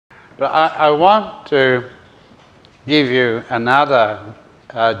But I want to give you another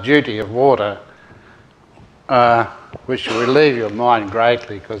duty of water which will relieve your mind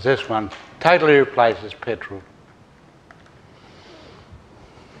greatly, because this one totally replaces petrol.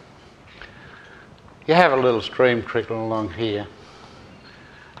 You have a little stream trickling along here.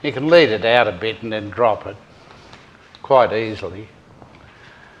 You can lead it out a bit and then drop it quite easily.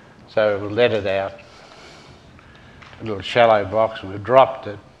 So we'll let it out. A little shallow box, and we've dropped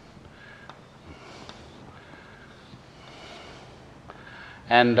it.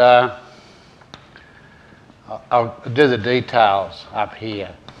 And I'll do the details up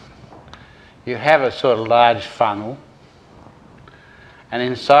here. You have a sort of large funnel, and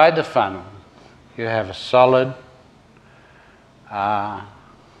inside the funnel you have a solid cone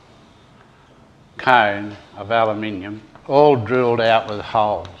of aluminium, all drilled out with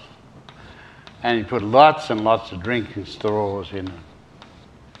holes. And you put lots and lots of drinking straws in it.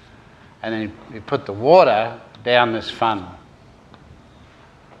 And then you put the water down this funnel.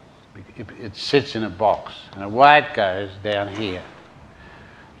 It sits in a box, and away it goes down here.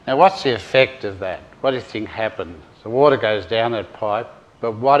 Now, what's the effect of that? What do you think happens? The water goes down that pipe,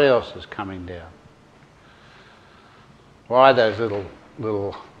 but what else is coming down? Why are those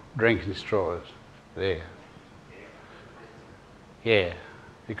little drinking straws there? Yeah,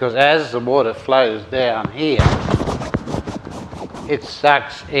 because as the water flows down here, it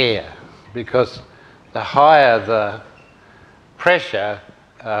sucks air, because the higher the pressure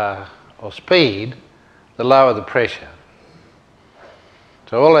or speed, the lower the pressure.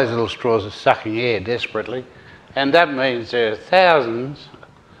 So all those little straws are sucking air desperately, and that means there are thousands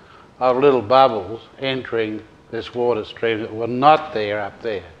of little bubbles entering this water stream that were not there up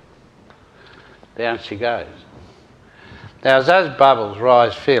there. Down she goes. Now, as those bubbles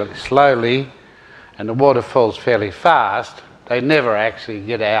rise fairly slowly and the water falls fairly fast, they never actually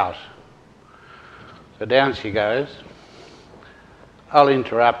get out. So down she goes. I'll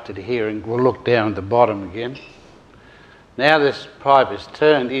interrupt it here and we'll look down at the bottom again. Now this pipe is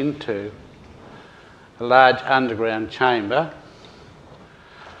turned into a large underground chamber.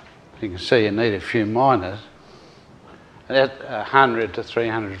 You can see you need a few miners. And that's 100 to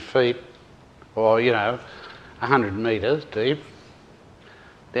 300 feet, or 100 metres deep.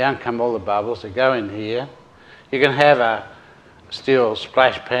 Down come all the bubbles that go in here. You can have a steel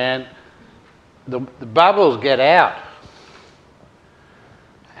splash pan. The bubbles get out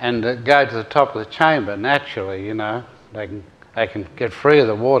and go to the top of the chamber naturally, They can get free of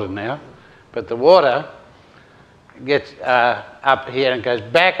the water now, but the water gets up here and goes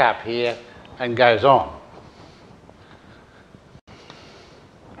back up here and goes on.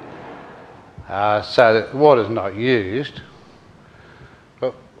 So the water's not used.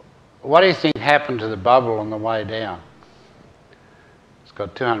 But what do you think happened to the bubble on the way down? It's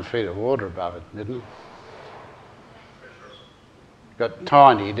got 200 feet of water above it, didn't it? Got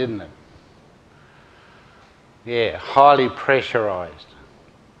tiny, didn't it? Yeah, highly pressurised.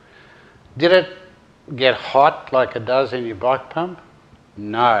 Did it get hot like it does in your bike pump?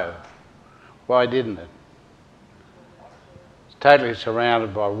 No. Why didn't it? It's totally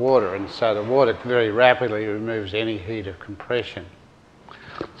surrounded by water, and so the water very rapidly removes any heat of compression.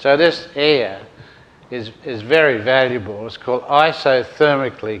 So this air is very valuable. It's called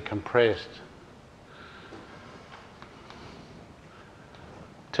isothermically compressed.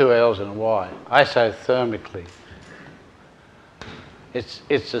 2 L's and a Y, isothermically.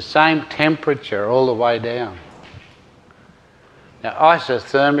 It's the same temperature all the way down. Now,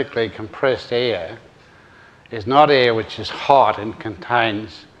 isothermically compressed air is not air which is hot and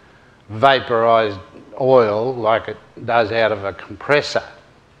contains vaporised oil like it does out of a compressor.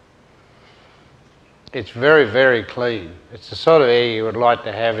 It's very, very clean. It's the sort of air you would like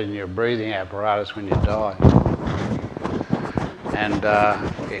to have in your breathing apparatus when you die. And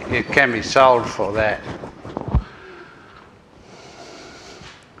it can be sold for that.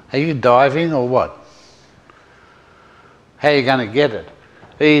 Are you diving or what? How are you going to get it?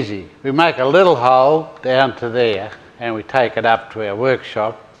 Easy. We make a little hole down to there and we take it up to our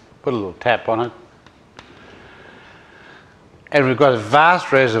workshop, put a little tap on it, and we've got a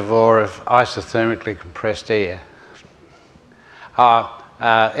vast reservoir of isothermically compressed air.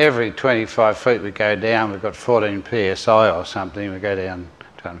 Every 25 feet we go down, we've got 14 psi or something. We go down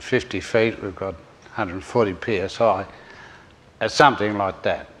 250 feet, we've got 140 psi. It's something like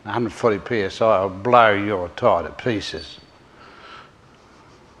that. 140 psi will blow your tyre to pieces.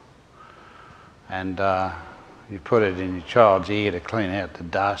 And you put it in your child's ear to clean out the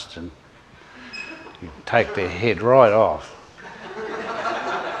dust, and you take their head right off.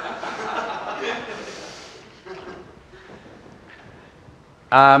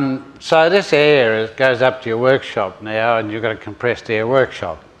 So this air goes up to your workshop now, and you've got a compressed air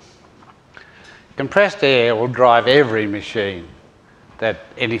workshop. Compressed air will drive every machine that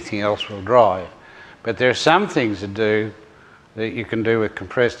anything else will drive. But there are some things that you can do with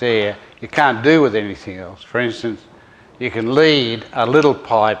compressed air you can't do with anything else. For instance, you can lead a little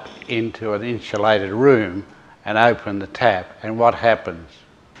pipe into an insulated room and open the tap, and what happens?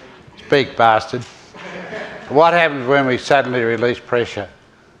 Speak, bastard. What happens when we suddenly release pressure?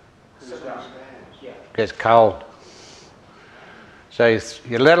 It gets cold. So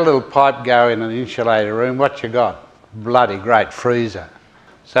you let a little pipe go in an insulated room, what you got? Bloody great freezer.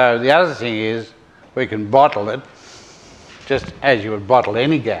 So the other thing is, we can bottle it just as you would bottle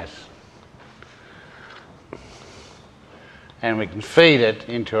any gas. And we can feed it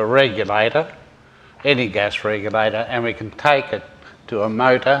into a regulator, any gas regulator, and we can take it to a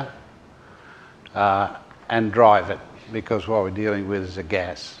motor and drive it, because what we're dealing with is a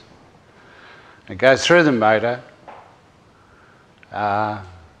gas. It goes through the motor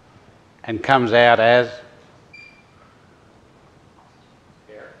and comes out as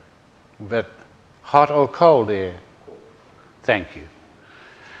air. But hot or cold air? Thank you.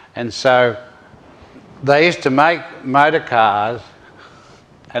 And so they used to make motor cars,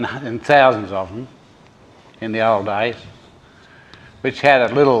 and thousands of them in the old days, which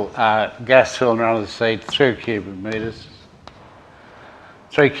had a little gas cylinder under the seat, 3 cubic metres,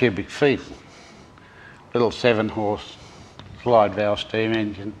 3 cubic feet, little 7-horse slide valve steam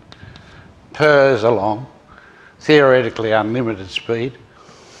engine, purrs along, theoretically unlimited speed.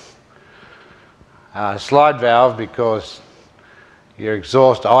 Slide valve because your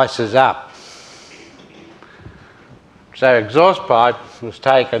exhaust ices up. So exhaust pipe was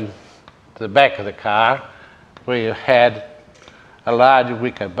taken to the back of the car, where you had a large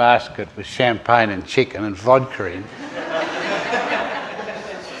wicker basket with champagne and chicken and vodka in.